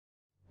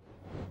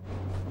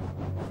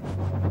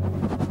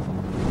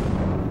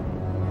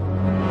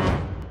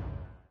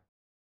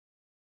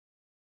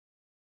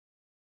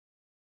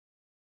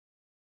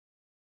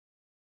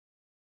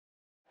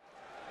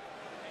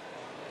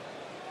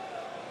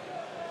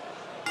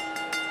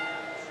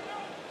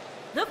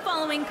The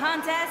following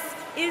contest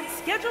is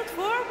scheduled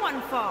for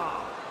one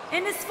fall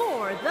and is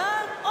for the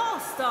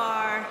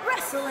All-Star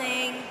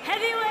Wrestling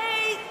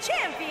Heavyweight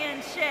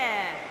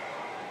Championship.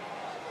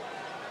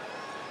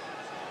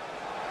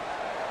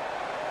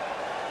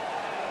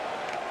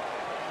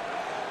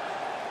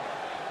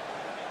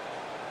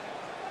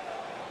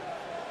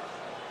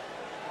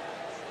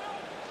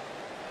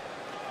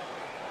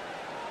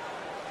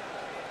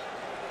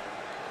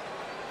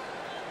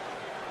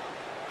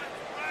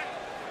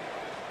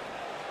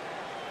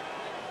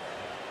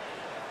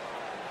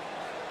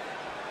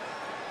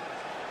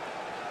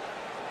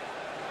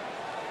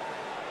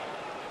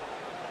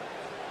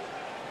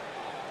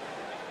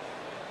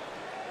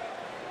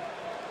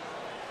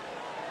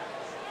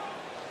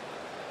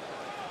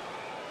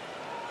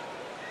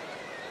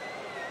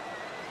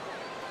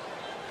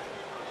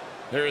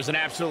 There is an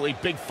absolutely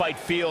big fight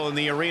feel in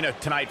the arena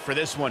tonight for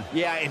this one.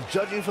 Yeah, and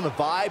judging from the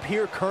vibe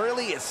here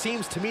currently, it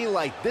seems to me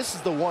like this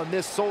is the one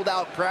this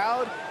sold-out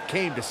crowd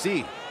came to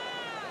see.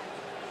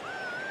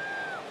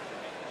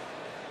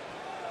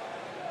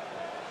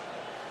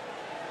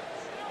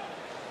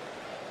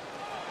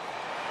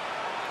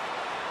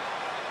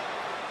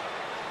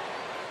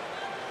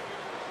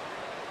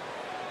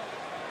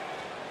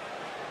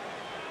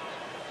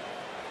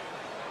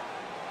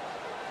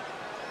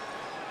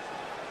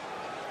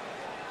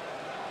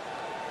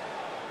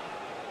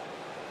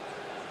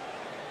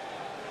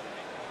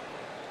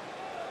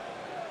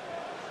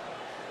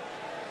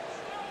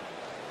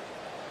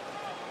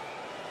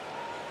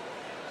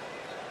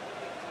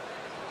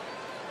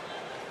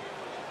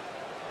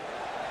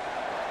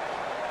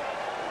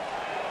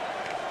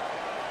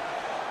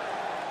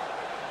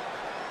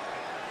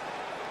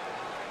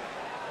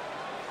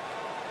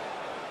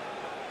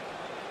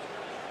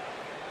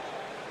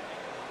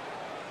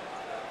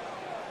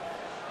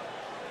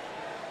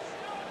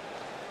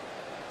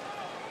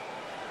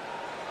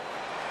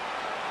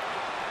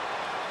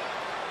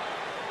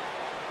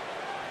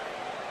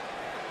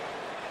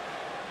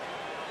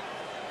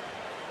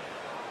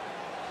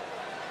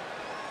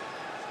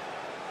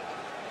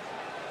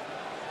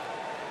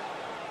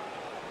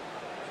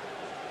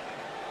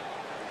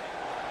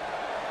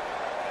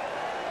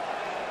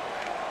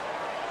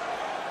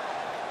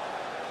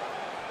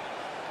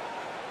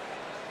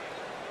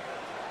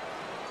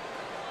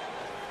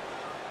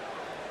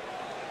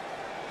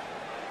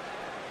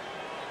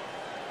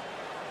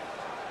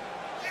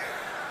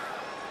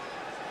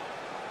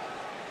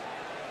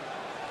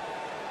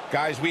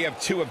 Guys, we have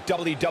two of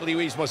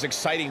WWE's most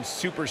exciting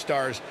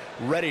superstars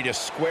ready to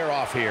square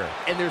off here.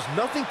 And there's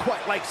nothing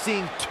quite like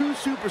seeing two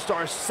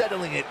superstars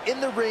settling it in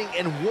the ring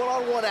in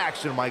one-on-one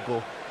action,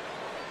 Michael.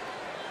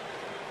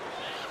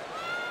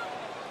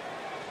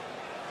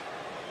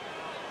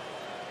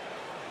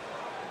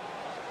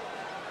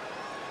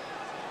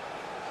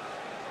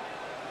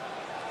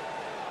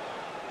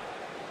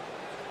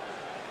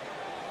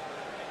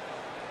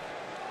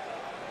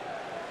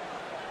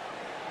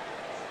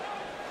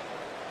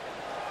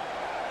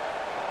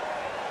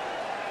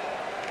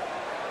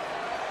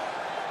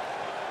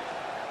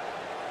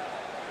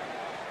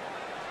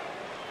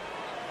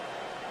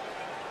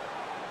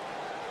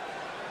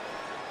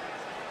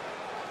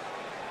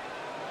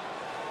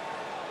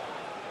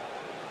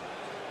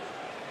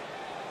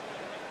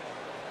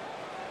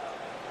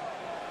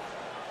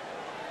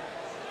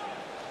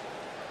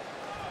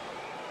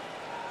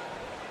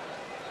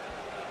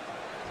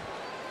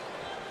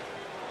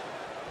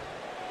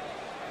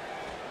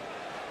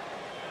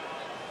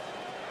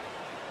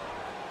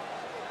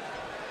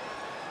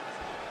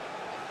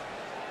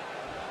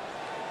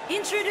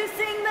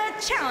 Introducing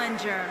the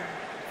challenger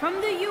from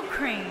the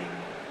Ukraine,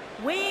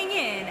 weighing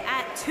in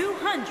at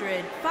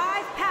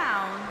 205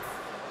 pounds,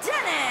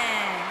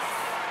 Denis.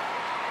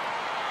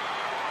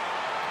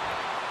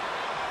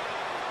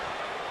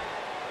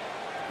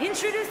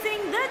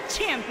 Introducing the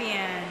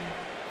champion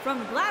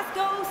from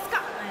Glasgow,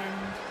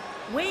 Scotland,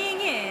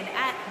 weighing in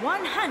at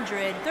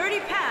 130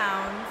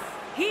 pounds,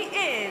 he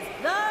is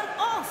the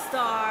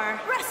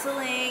All-Star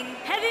Wrestling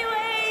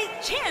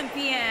Heavyweight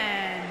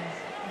Champion,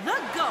 the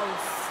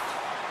Ghost.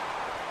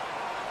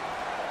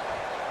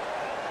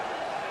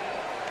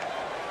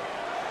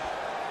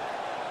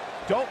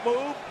 Don't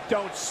move,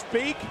 don't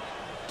speak,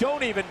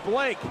 don't even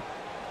blink.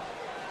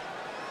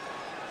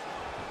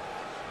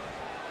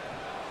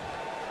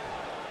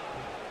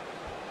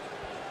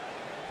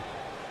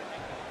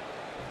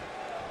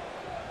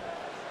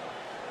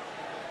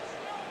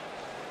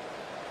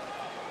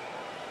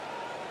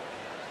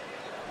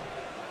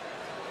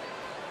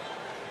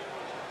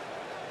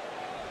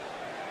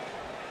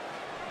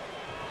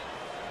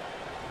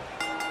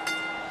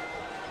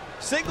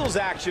 Singles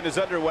action is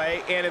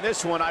underway, and in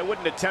this one, I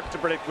wouldn't attempt to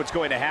predict what's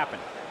going to happen.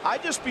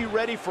 I'd just be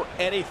ready for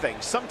anything.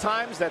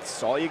 Sometimes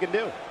that's all you can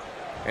do.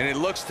 And it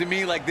looks to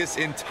me like this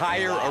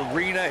entire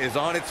arena is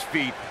on its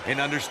feet,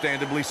 and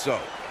understandably so.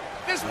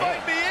 This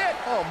might be it.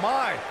 Oh,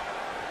 my.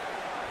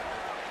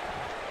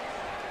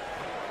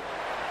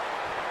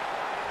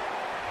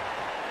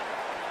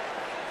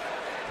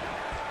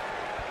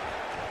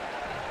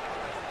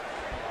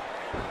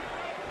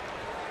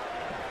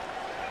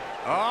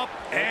 Up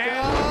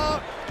and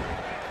up.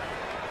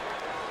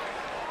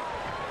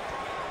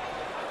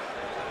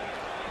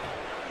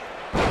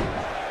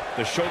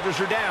 The shoulders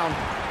are down.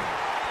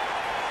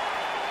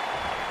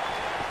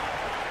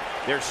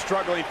 They're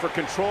struggling for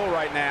control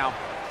right now.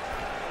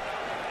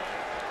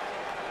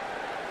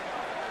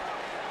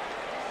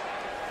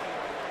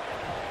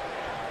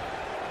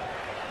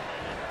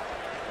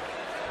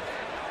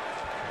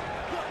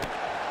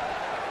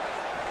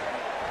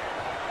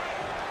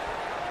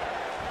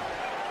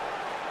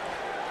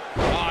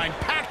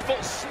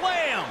 Impactful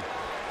slam.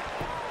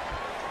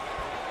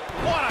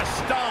 What a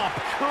stomp.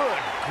 Good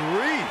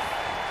grief.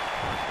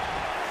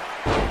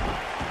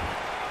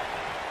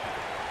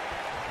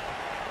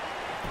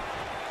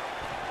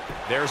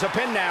 There's a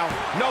pin now.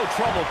 No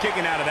trouble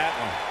kicking out of that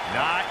one.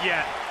 Not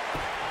yet.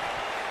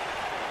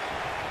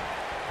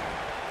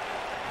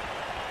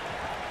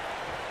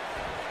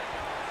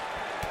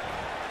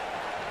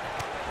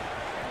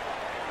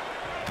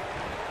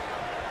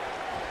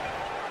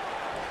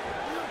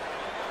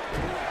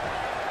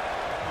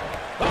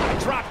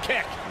 Drop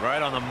kick.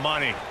 Right on the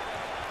money.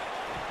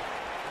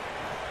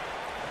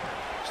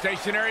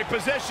 Stationary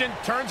position.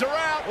 Turns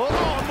around. Oh,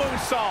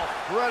 moonsault.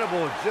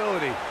 Incredible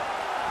agility.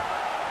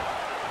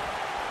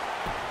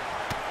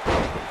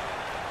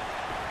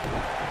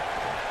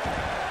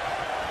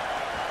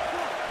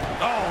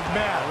 Oh,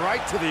 man.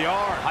 Right to the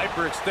arm.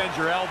 Hyperextend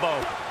your elbow.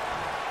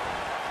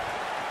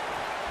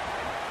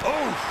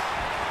 Oof.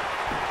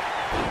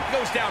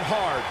 Goes down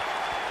hard.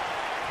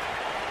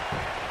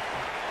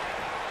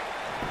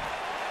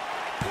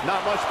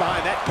 Not much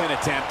behind that pin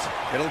attempt.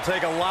 It'll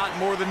take a lot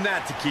more than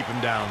that to keep him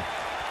down.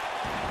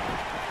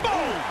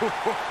 Boom!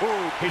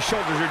 His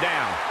shoulders are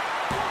down.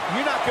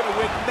 You're not going to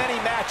win many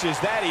matches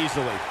that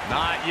easily.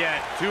 Not yet.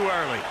 Too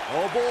early.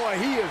 Oh, boy,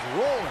 he is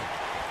rolling.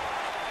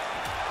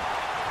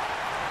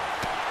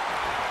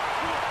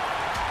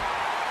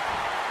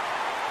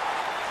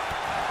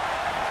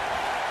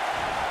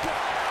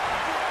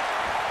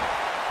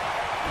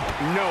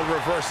 No,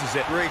 reverses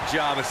it. Great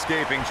job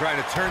escaping,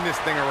 trying to turn this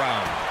thing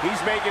around.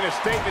 He's making a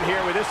statement here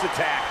with this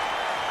attack.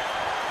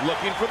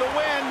 Looking for the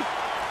win.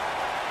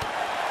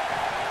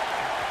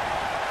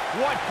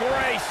 What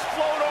grace.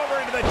 Float over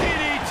into the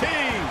DDT.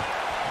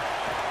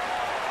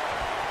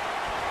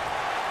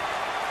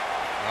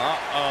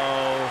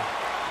 Uh-oh.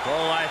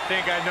 Well, I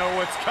think I know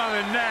what's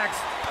coming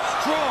next.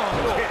 Strong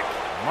kick.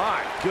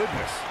 My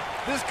goodness.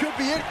 This could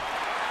be it.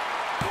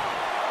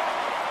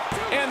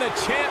 And the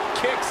champ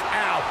kicks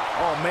out.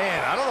 Oh,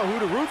 man, I don't know who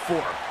to root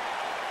for.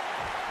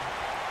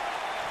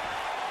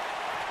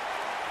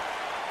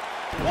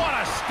 What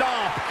a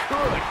stomp.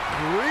 Good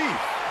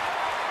grief.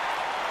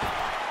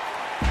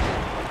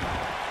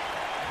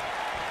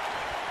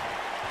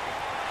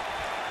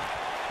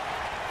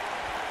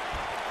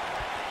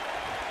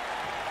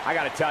 I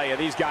got to tell you,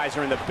 these guys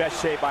are in the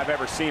best shape I've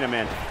ever seen them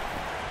in.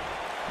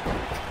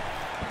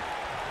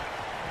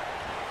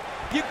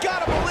 You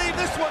got to believe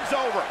this one's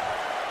over.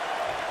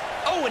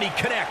 Oh, and he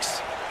connects.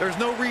 There's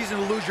no reason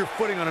to lose your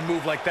footing on a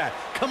move like that.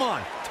 Come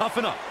on,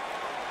 toughen up.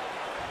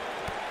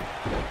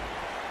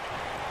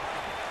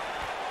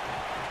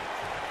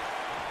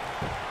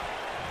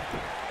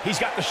 He's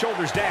got the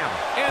shoulders down.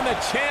 And the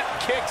champ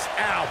kicks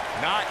out.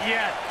 Not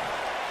yet.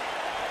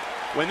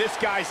 When this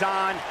guy's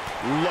on,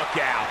 look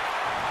out.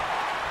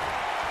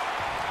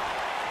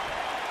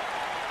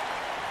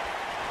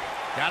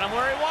 Got him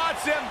where he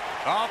wants him.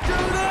 Up to the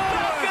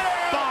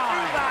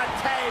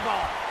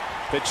table.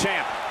 The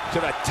champ to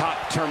the top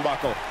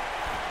turnbuckle.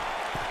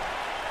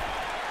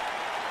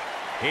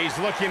 He's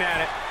looking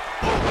at it.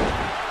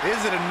 Is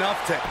it enough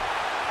to...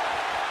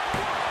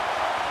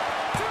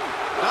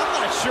 I'm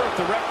not sure if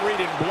the referee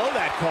didn't blow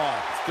that call.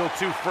 Still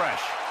too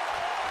fresh.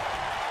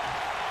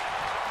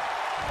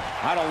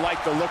 I don't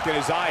like the look in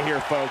his eye here,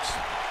 folks.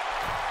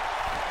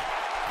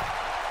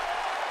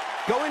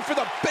 Going for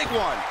the big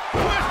one.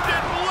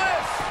 Twisted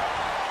Bliss.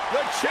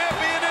 The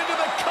champion into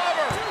the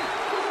cover.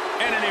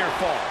 And a near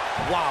fall.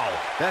 Wow,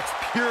 that's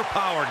pure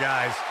power,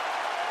 guys.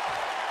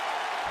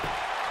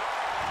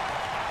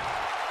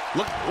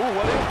 Look, ooh,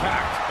 what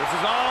impact. This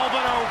is all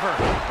but over.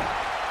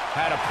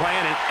 Had a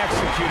plan and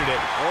executed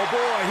it. Oh,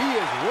 boy, he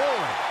is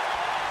rolling.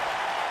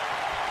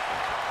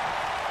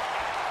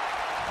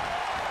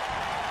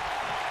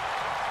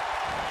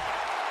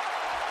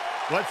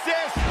 What's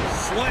this?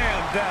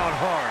 Slam down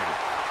hard.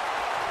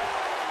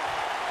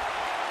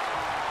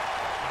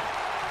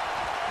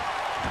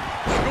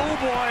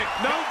 Schoolboy.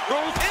 No,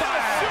 goes back.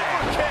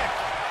 Super kick.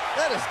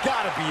 That has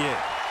got to be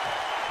it.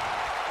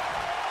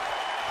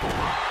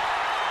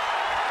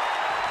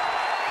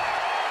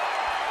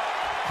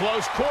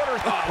 Close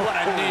quarters. Oh, what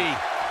a knee.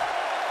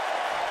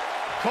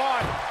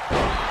 Caught.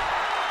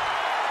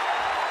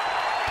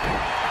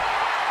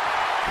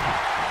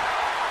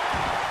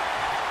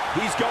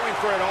 He's going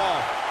for it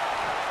all.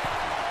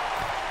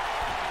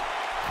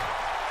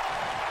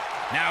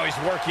 Now he's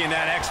working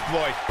that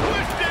exploit.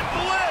 Twisted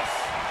Bliss.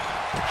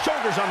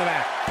 Shoulders on the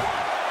mat.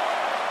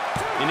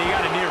 And he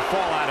got a near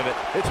fall out of it.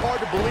 It's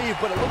hard to believe,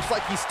 but it looks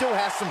like he still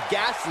has some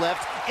gas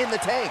left in the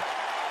tank.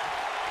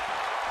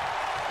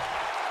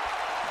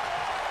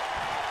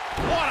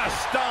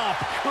 stomp.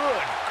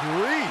 Good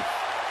grief.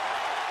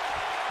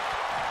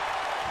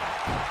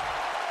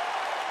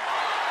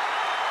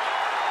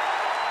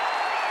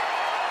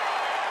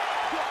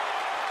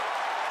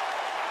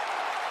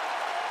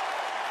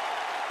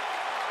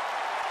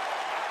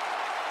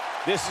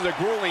 This is a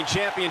grueling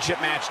championship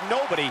match.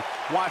 Nobody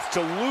wants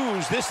to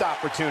lose this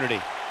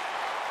opportunity.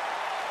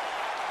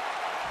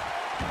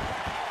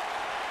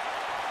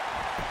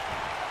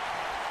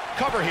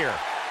 Cover here.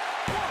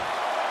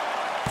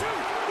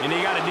 And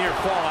he got a near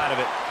fall out of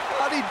it.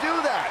 How'd he do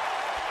that?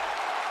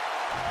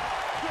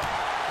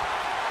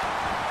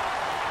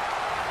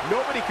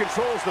 Nobody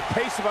controls the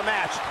pace of a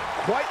match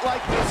quite like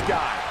this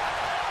guy.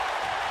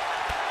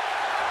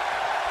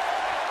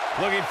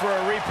 Looking for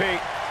a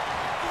repeat.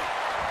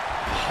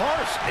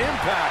 Harsh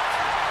impact.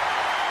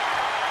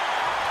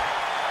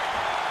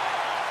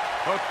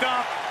 Hooked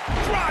up.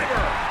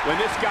 Driver.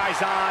 When this guy's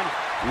on,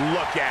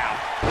 look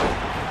out.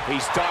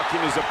 He's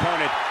stalking his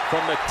opponent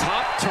from the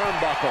top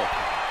turnbuckle.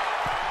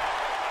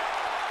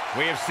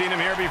 We have seen him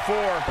here before.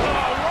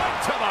 Oh, right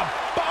to the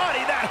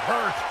body. That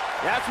hurt.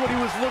 That's what he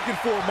was looking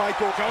for,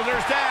 Michael.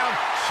 Shoulders down.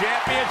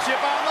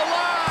 Championship on the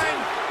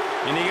line.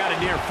 And he got a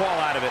near fall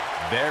out of it.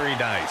 Very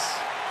nice.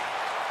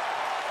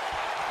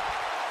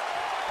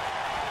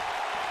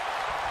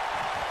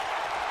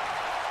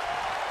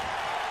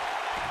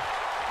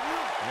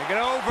 Make it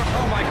over.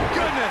 Oh, my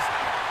goodness.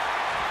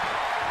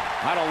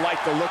 I don't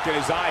like the look in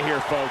his eye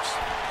here, folks.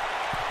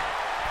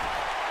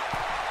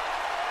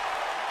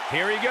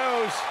 Here he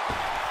goes.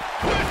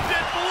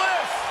 Twisted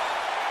bliss.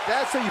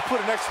 That's how you put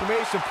an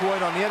exclamation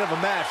point on the end of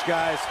a match,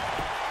 guys.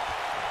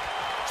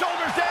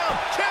 Shoulders down.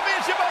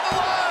 Championship on the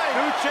line.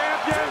 New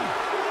champion.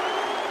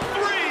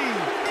 3.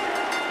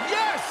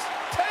 Yes.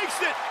 Takes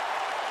it.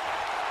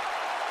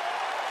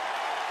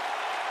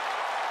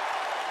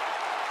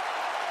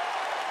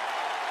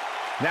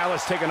 Now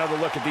let's take another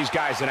look at these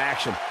guys in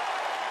action.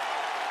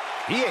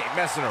 He ain't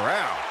messing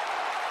around.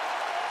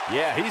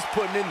 Yeah, he's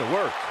putting in the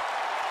work.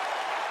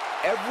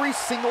 Every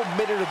single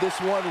minute of this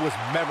one was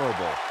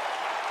memorable.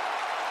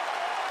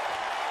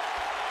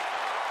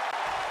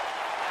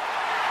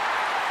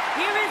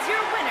 Here is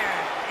your winner,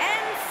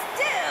 and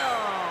still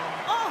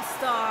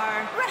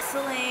All-Star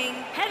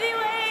Wrestling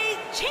Heavyweight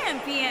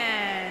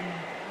Champion,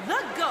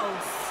 The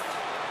Ghost.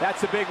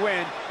 That's a big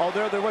win,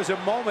 although there was a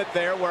moment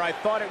there where I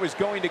thought it was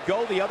going to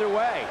go the other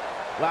way.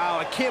 Wow,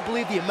 I can't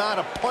believe the amount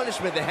of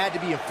punishment that had to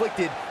be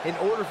inflicted in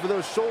order for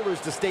those shoulders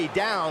to stay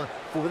down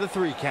for the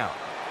 3 count.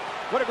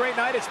 What a great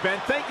night it's been.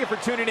 Thank you for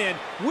tuning in.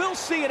 We'll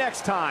see you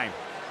next time.